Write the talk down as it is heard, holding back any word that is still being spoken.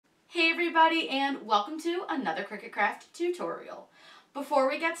Hey everybody, and welcome to another Cricut Craft tutorial. Before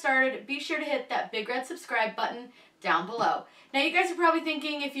we get started, be sure to hit that big red subscribe button down below. Now you guys are probably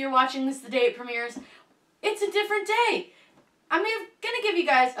thinking, if you're watching this the day it premieres, it's a different day. I'm going to give you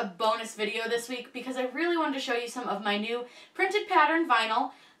guys a bonus video this week because I really wanted to show you some of my new printed pattern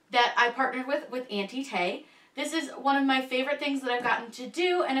vinyl that I partnered with Auntie Tay. This is one of my favorite things that I've gotten to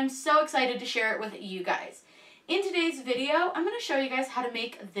do, and I'm so excited to share it with you guys. In today's video, I'm going to show you guys how to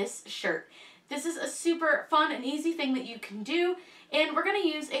make this shirt. This is a super fun and easy thing that you can do, and we're going to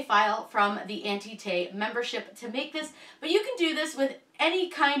use a file from the Auntie Tay membership to make this, but you can do this with any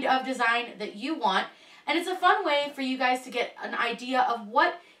kind of design that you want, and it's a fun way for you guys to get an idea of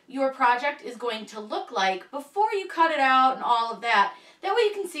what your project is going to look like before you cut it out and all of that. That way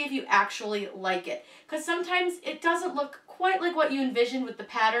you can see if you actually like it, because sometimes it doesn't look quite like what you envisioned with the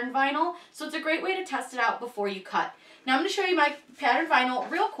pattern vinyl, so it's a great way to test it out before you cut. Now I'm going to show you my pattern vinyl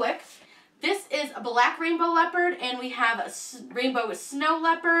real quick. This is a black rainbow leopard, and we have a rainbow snow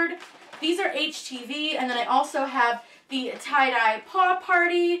leopard. These are HTV, and then I also have the tie-dye paw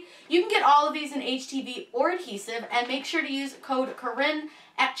party. You can get all of these in HTV or adhesive, and make sure to use code Corinne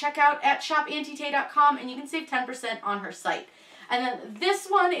at checkout at shopantietay.com, and you can save 10% on her site. And then this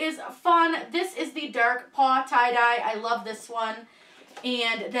one is fun. This is the dark paw tie-dye. I love this one.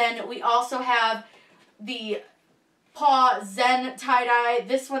 And then we also have the paw zen tie-dye.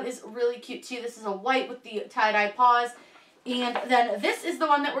 This one is really cute too. This is a white with the tie-dye paws. And then this is the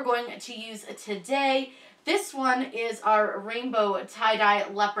one that we're going to use today. This one is our rainbow tie-dye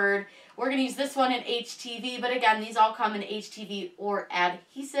leopard. We're going to use this one in HTV, but again, these all come in HTV or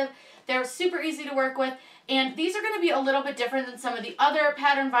adhesive. They're super easy to work with, and these are going to be a little bit different than some of the other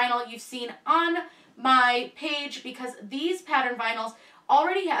pattern vinyl you've seen on my page, because these pattern vinyls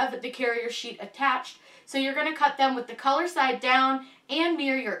already have the carrier sheet attached, so you're going to cut them with the color side down and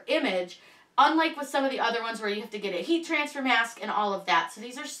mirror your image, unlike with some of the other ones where you have to get a heat transfer mask and all of that. So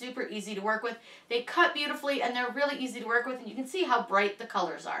these are super easy to work with. They cut beautifully, and they're really easy to work with, and you can see how bright the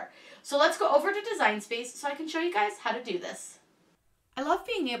colors are. So let's go over to Design Space so I can show you guys how to do this. I love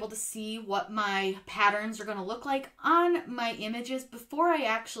being able to see what my patterns are going to look like on my images before I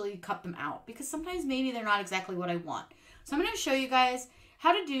actually cut them out, because sometimes maybe they're not exactly what I want. So I'm going to show you guys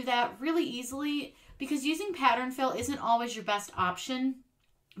how to do that really easily, because using pattern fill isn't always your best option,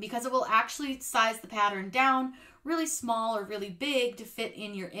 because it will actually size the pattern down really small or really big to fit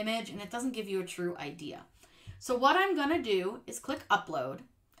in your image, and it doesn't give you a true idea. So what I'm going to do is click Upload.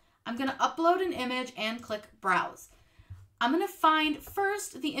 I'm going to upload an image and click Browse. I'm going to find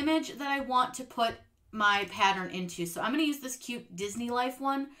first the image that I want to put my pattern into. So I'm going to use this cute Disney Life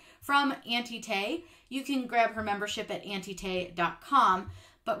one from Auntie Tay. You can grab her membership at antietay.com.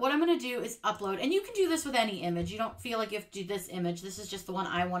 But what I'm going to do is upload, and you can do this with any image. You don't feel like you have to do this image. This is just the one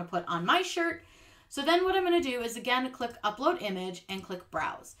I want to put on my shirt. So then what I'm going to do is, again, click Upload Image and click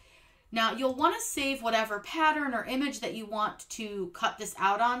Browse. Now, you'll want to save whatever pattern or image that you want to cut this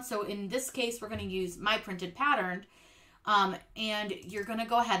out on. So in this case, we're going to use my printed pattern, and you're going to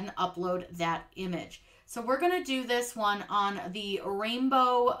go ahead and upload that image. So we're going to do this one on the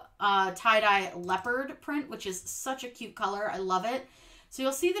rainbow tie-dye leopard print, which is such a cute color. I love it. So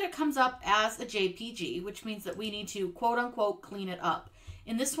you'll see that it comes up as a JPG, which means that we need to quote-unquote clean it up.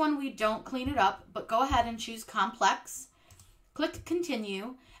 In this one, we don't clean it up, but go ahead and choose Complex. Click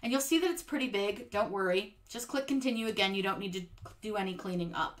Continue, and you'll see that it's pretty big. Don't worry. Just click Continue again. You don't need to do any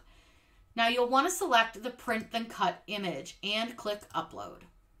cleaning up. Now you'll want to select the Print Then Cut image and click Upload.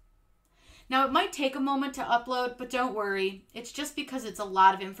 Now it might take a moment to upload, but don't worry. It's just because it's a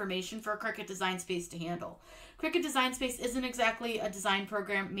lot of information for Cricut Design Space to handle. Cricut Design Space isn't exactly a design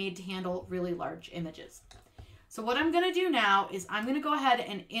program made to handle really large images. So what I'm going to do now is I'm going to go ahead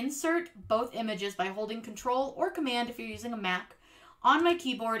and insert both images by holding Control or Command if you're using a Mac on my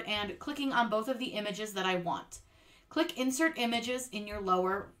keyboard and clicking on both of the images that I want. Click Insert Images in your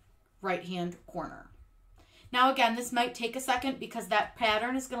lower right-hand corner. Now again, this might take a second because that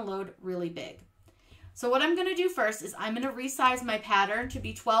pattern is going to load really big. So what I'm going to do first is I'm going to resize my pattern to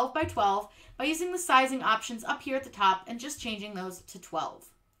be 12 by 12 by using the sizing options up here at the top and just changing those to 12.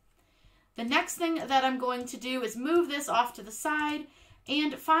 The next thing that I'm going to do is move this off to the side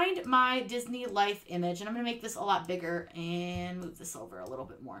and find my Disney Life image. And I'm going to make this a lot bigger and move this over a little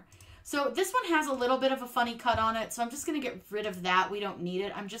bit more. So this one has a little bit of a funny cut on it, so I'm just going to get rid of that. We don't need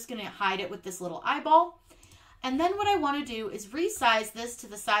it. I'm just going to hide it with this little eyeball. And then what I want to do is resize this to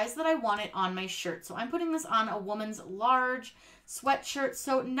the size that I want it on my shirt. So I'm putting this on a woman's large sweatshirt.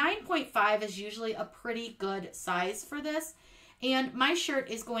 So 9.5 is usually a pretty good size for this. And my shirt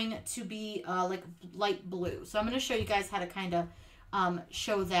is going to be like light blue. So I'm going to show you guys how to kind of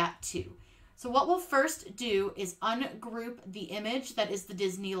show that too. So what we'll first do is ungroup the image that is the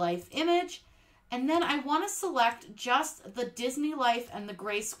Disney Life image. And then I want to select just the Disney Life and the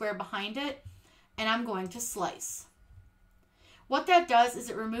gray square behind it. And I'm going to slice. What that does is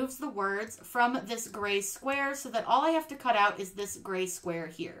it removes the words from this gray square so that all I have to cut out is this gray square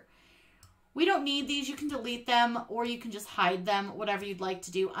here. We don't need these. You can delete them or you can just hide them, whatever you'd like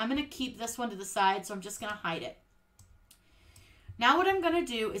to do. I'm going to keep this one to the side, so I'm just going to hide it. Now what I'm going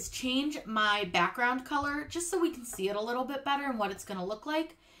to do is change my background color just so we can see it a little bit better and what it's going to look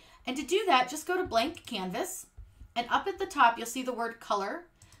like. And to do that, just go to blank canvas, and up at the top you'll see the word color.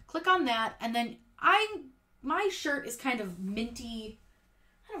 Click on that, and then my shirt is kind of minty,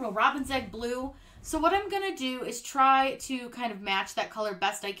 I don't know, robin's egg blue. So what I'm going to do is try to kind of match that color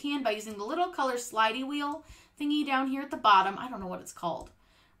best I can by using the little color slidey wheel thingy down here at the bottom. I don't know what it's called,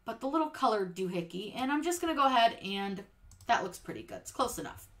 but the little color doohickey. And I'm just going to go ahead, and that looks pretty good. It's close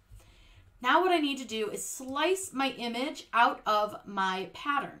enough. Now what I need to do is slice my image out of my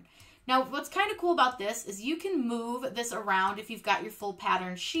pattern. Now what's kind of cool about this is you can move this around if you've got your full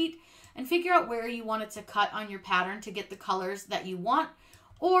pattern sheet and figure out where you want it to cut on your pattern to get the colors that you want.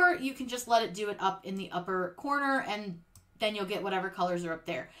 Or you can just let it do it up in the upper corner and then you'll get whatever colors are up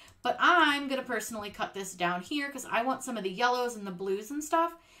there. But I'm going to personally cut this down here because I want some of the yellows and the blues and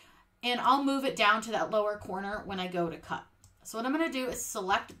stuff. And I'll move it down to that lower corner when I go to cut. So what I'm going to do is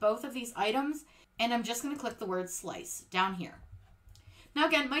select both of these items and I'm just going to click the word slice down here. Now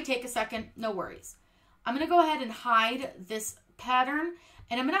again, it might take a second, no worries. I'm going to go ahead and hide this pattern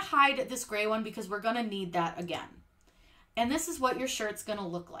and I'm going to hide this gray one because we're going to need that again. And this is what your shirt's going to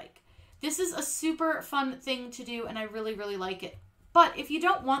look like. This is a super fun thing to do and I really, really like it. But if you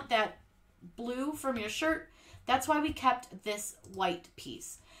don't want that blue from your shirt, that's why we kept this white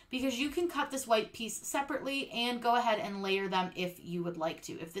piece. Because you can cut this white piece separately and go ahead and layer them if you would like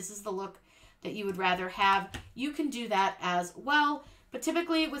to. If this is the look that you would rather have, you can do that as well. But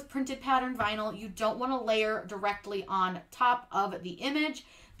typically with printed pattern vinyl, you don't want to layer directly on top of the image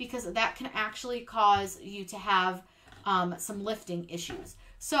because that can actually cause you to have some lifting issues.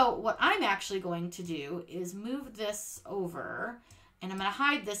 So what I'm actually going to do is move this over and I'm going to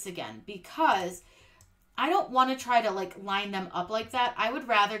hide this again because I don't want to try to like line them up like that. I would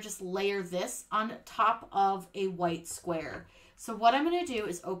rather just layer this on top of a white square. So what I'm going to do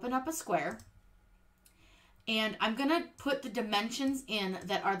is open up a square and I'm going to put the dimensions in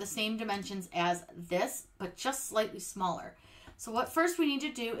that are the same dimensions as this, but just slightly smaller. So what first we need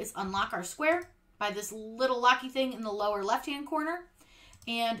to do is unlock our square by this little locky thing in the lower left-hand corner.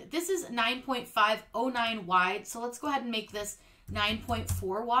 And this is 9.509 wide. So let's go ahead and make this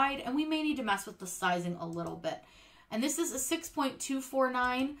 9.4 wide. And we may need to mess with the sizing a little bit. And this is a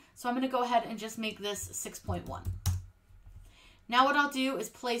 6.249. So I'm going to go ahead and just make this 6.1. Now what I'll do is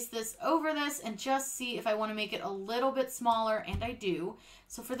place this over this and just see if I want to make it a little bit smaller. And I do.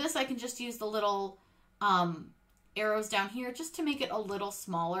 So for this, I can just use the little arrows down here just to make it a little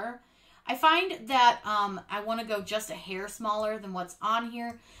smaller. I find that I want to go just a hair smaller than what's on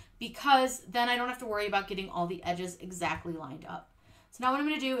here because then I don't have to worry about getting all the edges exactly lined up. So now what I'm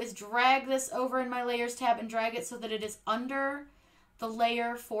going to do is drag this over in my layers tab and drag it so that it is under the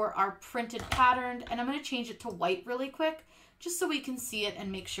layer for our printed pattern. And I'm going to change it to white really quick just so we can see it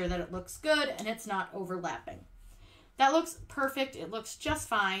and make sure that it looks good and it's not overlapping. That looks perfect. It looks just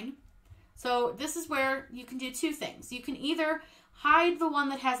fine. So this is where you can do two things. You can either hide the one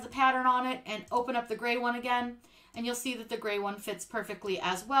that has the pattern on it and open up the gray one again, and you'll see that the gray one fits perfectly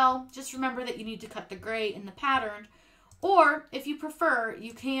as well. Just remember that you need to cut the gray in the pattern. Or if you prefer,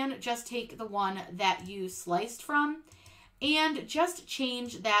 you can just take the one that you sliced from and just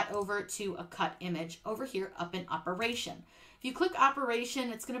change that over to a cut image over here up in operation. If you click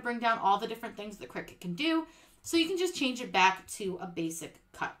operation, it's going to bring down all the different things that Cricut can do. So you can just change it back to a basic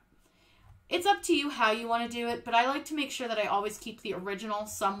cut. It's up to you how you want to do it, but I like to make sure that I always keep the original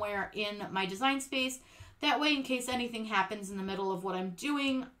somewhere in my design space. That way, in case anything happens in the middle of what I'm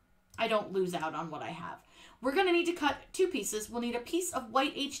doing, I don't lose out on what I have. We're going to need to cut two pieces. We'll need a piece of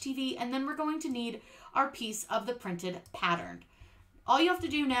white HTV, and then we're going to need our piece of the printed pattern. All you have to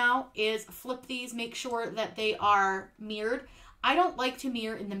do now is flip these, make sure that they are mirrored. I don't like to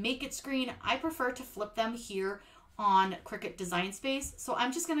mirror in the Make It screen. I prefer to flip them here on Cricut Design Space. So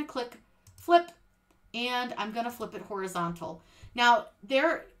I'm just going to click flip, and I'm going to flip it horizontal. Now,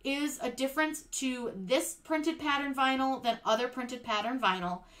 there is a difference to this printed pattern vinyl than other printed pattern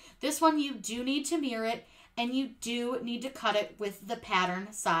vinyl. This one, you do need to mirror it, and you do need to cut it with the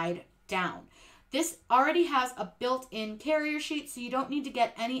pattern side down. This already has a built-in carrier sheet, so you don't need to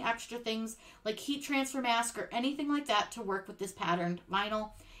get any extra things like heat transfer mask or anything like that to work with this patterned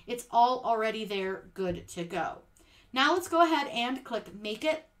vinyl. It's all already there, good to go. Now let's go ahead and click Make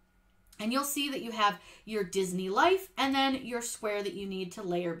It, and you'll see that you have your Disney Life and then your square that you need to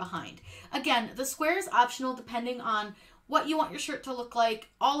layer behind. Again, the square is optional depending on what you want your shirt to look like,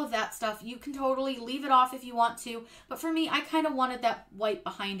 all of that stuff. You can totally leave it off if you want to, but for me, I kind of wanted that white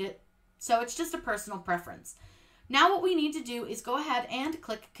behind it, so it's just a personal preference. Now what we need to do is go ahead and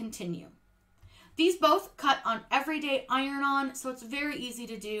click Continue. These both cut on everyday iron-on, so it's very easy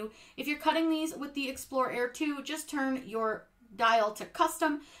to do. If you're cutting these with the Explore Air 2, just turn your dial to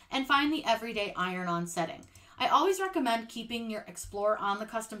custom and find the everyday iron-on setting. I always recommend keeping your Explore on the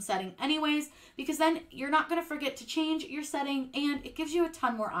custom setting anyways, because then you're not going to forget to change your setting, and it gives you a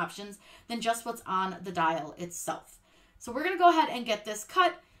ton more options than just what's on the dial itself. So we're going to go ahead and get this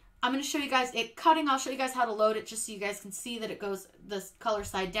cut. I'm going to show you guys it cutting. I'll show you guys how to load it just so you guys can see that it goes this color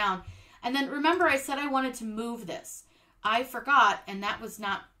side down. And then remember I said I wanted to move this. I forgot, and that was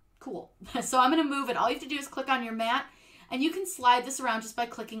not cool. So I'm going to move it. All you have to do is click on your mat, and you can slide this around just by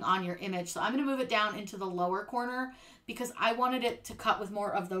clicking on your image. So I'm going to move it down into the lower corner because I wanted it to cut with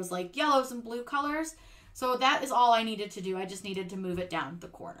more of those like yellows and blue colors. So that is all I needed to do. I just needed to move it down the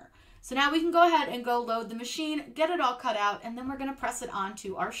corner. So now we can go ahead and go load the machine, get it all cut out, and then we're going to press it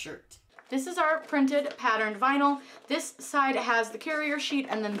onto our shirt. This is our printed patterned vinyl. This side has the carrier sheet,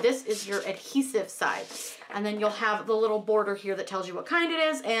 and then this is your adhesive side. And then you'll have the little border here that tells you what kind it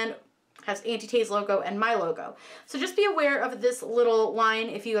is and has Auntie Tay's logo and my logo. So just be aware of this little line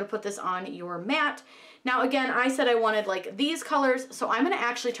if you would put this on your mat. Now again, I said I wanted like these colors, so I'm going to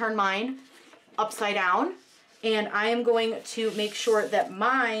actually turn mine upside down, and I am going to make sure that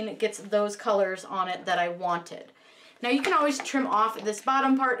mine gets those colors on it that I wanted. Now you can always trim off this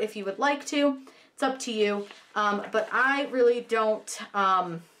bottom part if you would like to. It's up to you, but I really don't,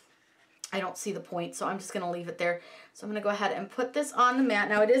 I don't see the point, so I'm just going to leave it there. So I'm going to go ahead and put this on the mat.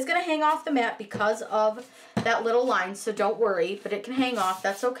 Now it is going to hang off the mat because of that little line, so don't worry, but it can hang off.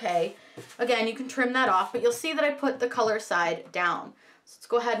 That's okay. Again, you can trim that off, but you'll see that I put the color side down. So let's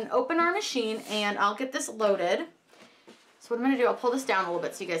go ahead and open our machine, and I'll get this loaded. So what I'm going to do, I'll pull this down a little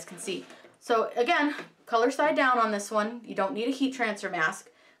bit so you guys can see. So again, color side down on this one. You don't need a heat transfer mask.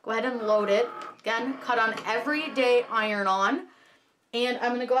 Go ahead and load it. Again, cut on everyday iron-on. And I'm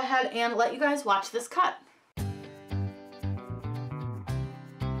going to go ahead and let you guys watch this cut.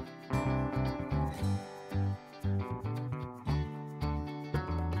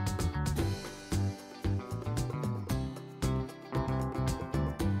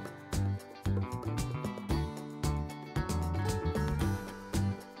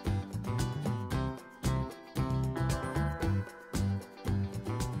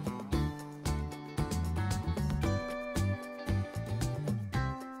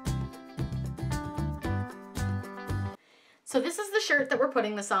 So this is the shirt that we're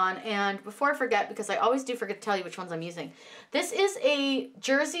putting this on, and before I forget, because I always do forget to tell you which ones I'm using, this is a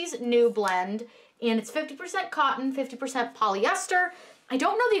Jersey's New blend, and it's 50% cotton, 50% polyester. I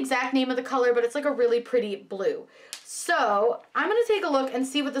don't know the exact name of the color, but it's like a really pretty blue. So I'm going to take a look and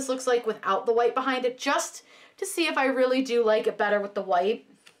see what this looks like without the white behind it, just to see if I really do like it better with the white.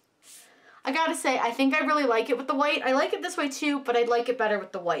 I gotta say, I think I really like it with the white. I like it this way too, but I'd like it better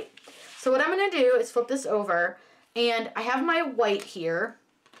with the white. So what I'm going to do is flip this over. And I have my white here.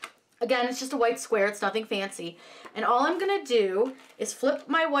 Again, it's just a white square. It's nothing fancy. And all I'm going to do is flip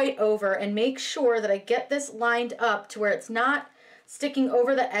my white over and make sure that I get this lined up to where it's not sticking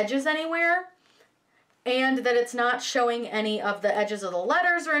over the edges anywhere, and that it's not showing any of the edges of the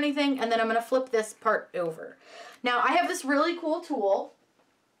letters or anything. And then I'm going to flip this part over. Now, I have this really cool tool.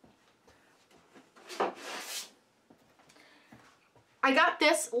 I got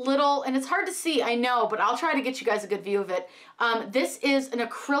this little, and it's hard to see, I know, but I'll try to get you guys a good view of it. This is an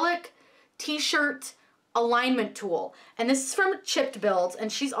acrylic t-shirt alignment tool, and this is from Chipped Builds,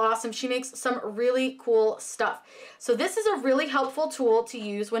 and she's awesome. She makes some really cool stuff. So this is a really helpful tool to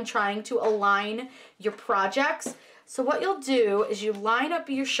use when trying to align your projects. So what you'll do is you line up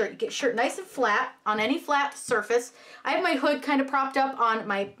your shirt. You get your shirt nice and flat on any flat surface. I have my hood kind of propped up on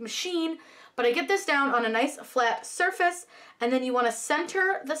my machine, but I get this down on a nice flat surface, and then you want to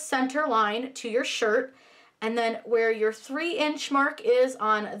center the center line to your shirt, and then where your 3-inch mark is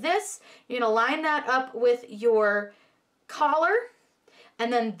on this, you're going to line that up with your collar,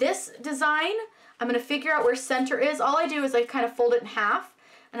 and then this design, I'm going to figure out where center is. All I do is I kind of fold it in half,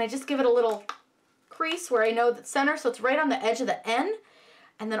 and I just give it a little crease where I know that center, so it's right on the edge of the N,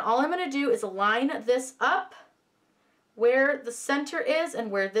 and then all I'm going to do is line this up where the center is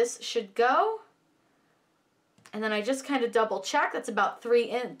and where this should go. And then I just kind of double check. That's about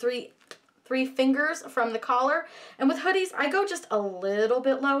three fingers from the collar. And with hoodies, I go just a little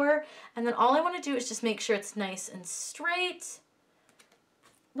bit lower. And then all I want to do is just make sure it's nice and straight.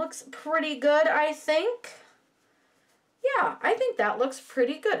 Looks pretty good, I think. Yeah, I think that looks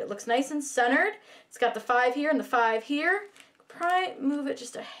pretty good. It looks nice and centered. It's got the 5 here and the 5 here. Probably move it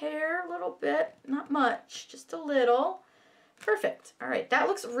just a hair, a little bit, not much, just a little. Perfect. All right, that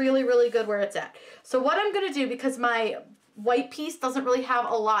looks really, really good where it's at. So what I'm gonna do, because my white piece doesn't really have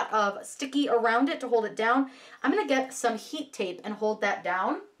a lot of sticky around it to hold it down, I'm gonna get some heat tape and hold that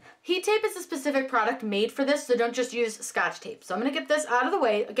down. Heat tape is a specific product made for this, so don't just use Scotch tape. So I'm gonna get this out of the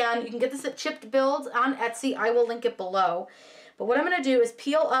way. Again, you can get this at Chipped Builds on Etsy. I will link it below. But what I'm gonna do is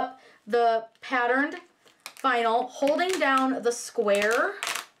peel up the patterned vinyl, holding down the square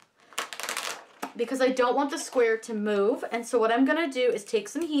because I don't want the square to move. And so what I'm gonna do is take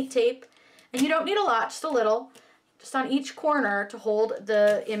some heat tape, and you don't need a lot, just a little, just on each corner to hold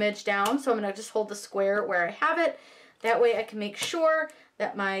the image down. So I'm gonna just hold the square where I have it. That way I can make sure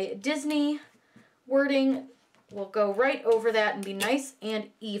that my Disney wording will go right over that and be nice and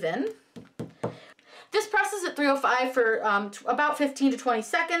even. This presses at 305 for about 15 to 20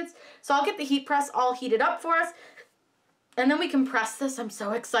 seconds. So I'll get the heat press all heated up for us. And then we can press this. I'm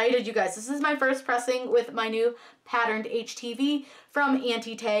so excited, you guys. This is my first pressing with my new patterned HTV from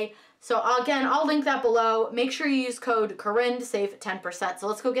Auntie Tay. So again, I'll link that below. Make sure you use code Corinne to save 10%. So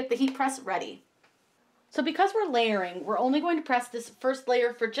let's go get the heat press ready. So because we're layering, we're only going to press this first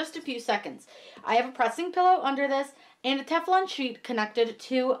layer for just a few seconds. I have a pressing pillow under this and a Teflon sheet connected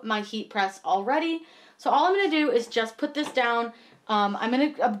to my heat press already. So all I'm going to do is just put this down. I'm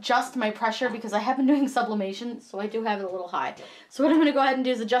going to adjust my pressure because I have been doing sublimation, so I do have it a little high. So what I'm going to go ahead and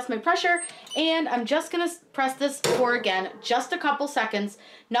do is adjust my pressure, and I'm just going to press this for, again, just a couple seconds.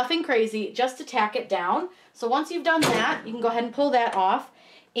 Nothing crazy, just to tack it down. So once you've done that, you can go ahead and pull that off.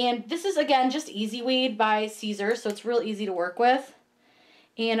 And this is, again, just Easy Weed by Caesar, so it's real easy to work with.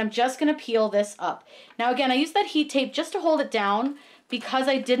 And I'm just going to peel this up. Now, again, I used that heat tape just to hold it down because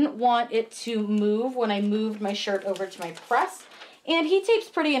I didn't want it to move when I moved my shirt over to my press. And heat tape's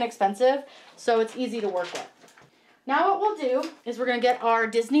pretty inexpensive, so it's easy to work with. Now what we'll do is we're going to get our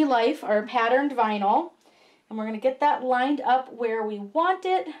Disney Life, our patterned vinyl, and we're going to get that lined up where we want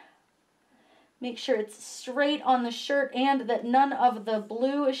it. Make sure it's straight on the shirt and that none of the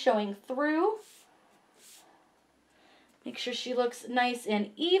blue is showing through. Make sure she looks nice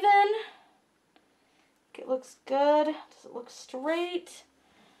and even. It looks good. Does it look straight?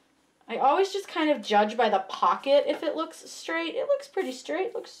 I always just kind of judge by the pocket if it looks straight. It looks pretty straight.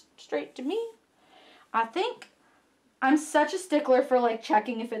 It looks straight to me. I think I'm such a stickler for like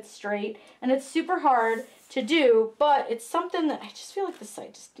checking if it's straight, and it's super hard to do, but it's something that I just feel like this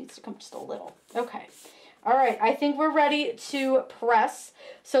side just needs to come just a little. Okay. All right, I think we're ready to press.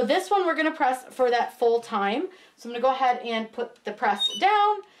 So this one we're gonna press for that full time. So I'm gonna go ahead and put the press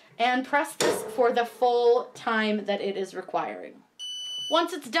down and press this for the full time that it is requiring.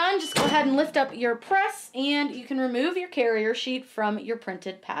 Once it's done, just go ahead and lift up your press, and you can remove your carrier sheet from your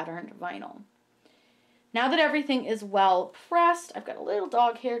printed patterned vinyl. Now that everything is well pressed, I've got a little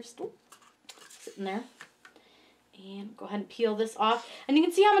dog hair just sitting there. And go ahead and peel this off. And you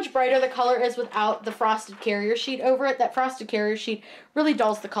can see how much brighter the color is without the frosted carrier sheet over it. That frosted carrier sheet really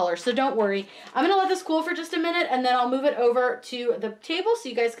dulls the color, so don't worry. I'm going to let this cool for just a minute, and then I'll move it over to the table so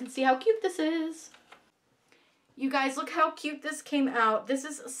you guys can see how cute this is. You guys, look how cute this came out. This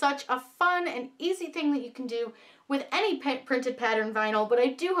is such a fun and easy thing that you can do with any printed pattern vinyl, but I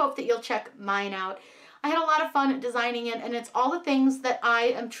do hope that you'll check mine out. I had a lot of fun designing it, and it's all the things that I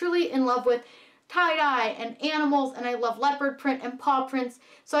am truly in love with. Tie-dye and animals, and I love leopard print and paw prints.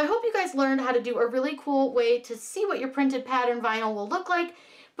 So I hope you guys learned how to do a really cool way to see what your printed pattern vinyl will look like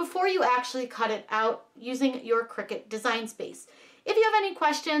before you actually cut it out using your Cricut Design Space. If you have any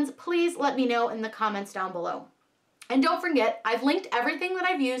questions, please let me know in the comments down below. And don't forget, I've linked everything that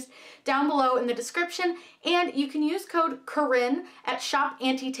I've used down below in the description, and you can use code Corinne at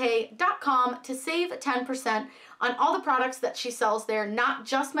shopauntitay.com to save 10% on all the products that she sells there, not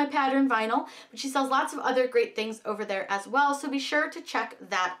just my pattern vinyl, but she sells lots of other great things over there as well, so be sure to check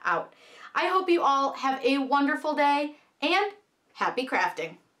that out. I hope you all have a wonderful day, and happy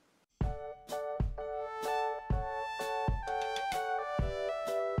crafting!